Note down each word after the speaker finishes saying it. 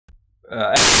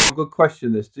Good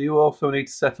question this. Do you also need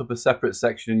to set up a separate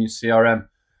section in your CRM?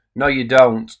 No, you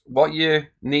don't. What you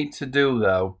need to do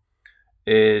though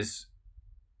is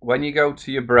when you go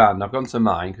to your brand, I've gone to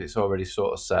mine because it's already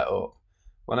sort of set up.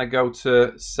 When I go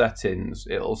to settings,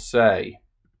 it'll say,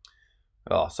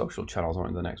 oh, social channels, I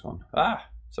want the next one.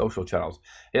 Social channels.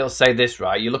 It'll say this,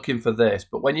 right? You're looking for this,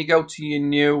 but when you go to your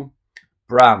new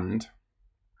brand,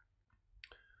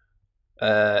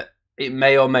 it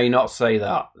may or may not say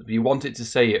that. You want it to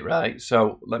say it, right?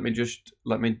 So let me just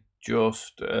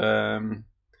let's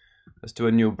do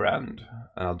a new brand,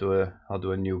 and I'll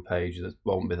do a new page that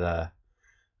won't be there.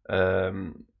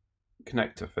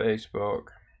 Connect to Facebook.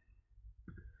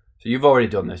 So you've already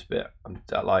done this bit.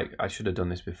 I should have done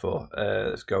this before.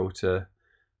 Let's go to.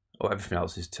 Oh, everything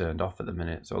else is turned off at the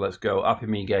minute. So let's go Happy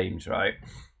Me Games, right?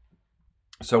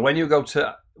 So when you go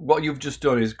to, what you've just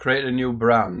done is create a new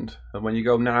brand. And when you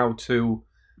go now to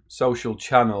social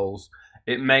channels,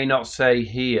 it may not say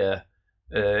here,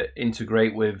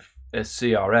 integrate with a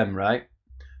CRM, right?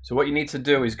 So what you need to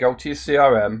do is go to your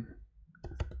CRM.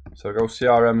 So go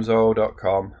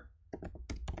crmzoho.com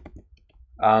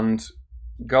and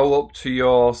go up to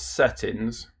your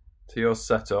settings, to your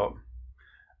setup,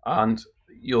 and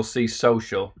you'll see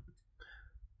social.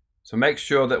 So make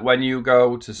sure that when you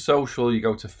go to social, you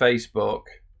go to Facebook,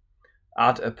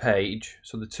 add a page.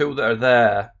 So the two that are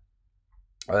there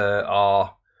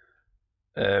are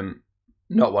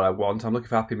not what I want. I'm looking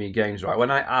for Happy Me Games, right? When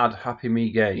I add Happy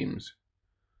Me Games,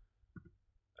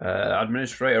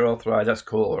 administrator authorized, that's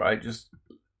cool, right? Just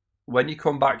when you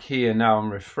come back here now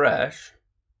and refresh,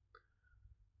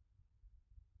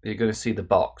 you're going to see the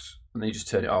box, and then you just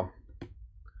turn it on.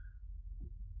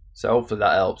 So hopefully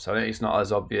that helps. I think it's not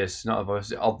as obvious, not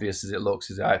as obvious as it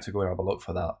looks. As I had to go and have a look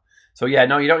for that. So yeah,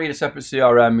 no, you don't need a separate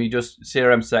CRM. You just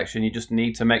CRM section. You just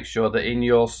need to make sure that in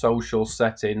your social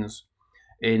settings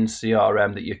in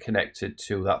CRM that you're connected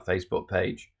to that Facebook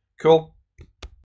page. Cool.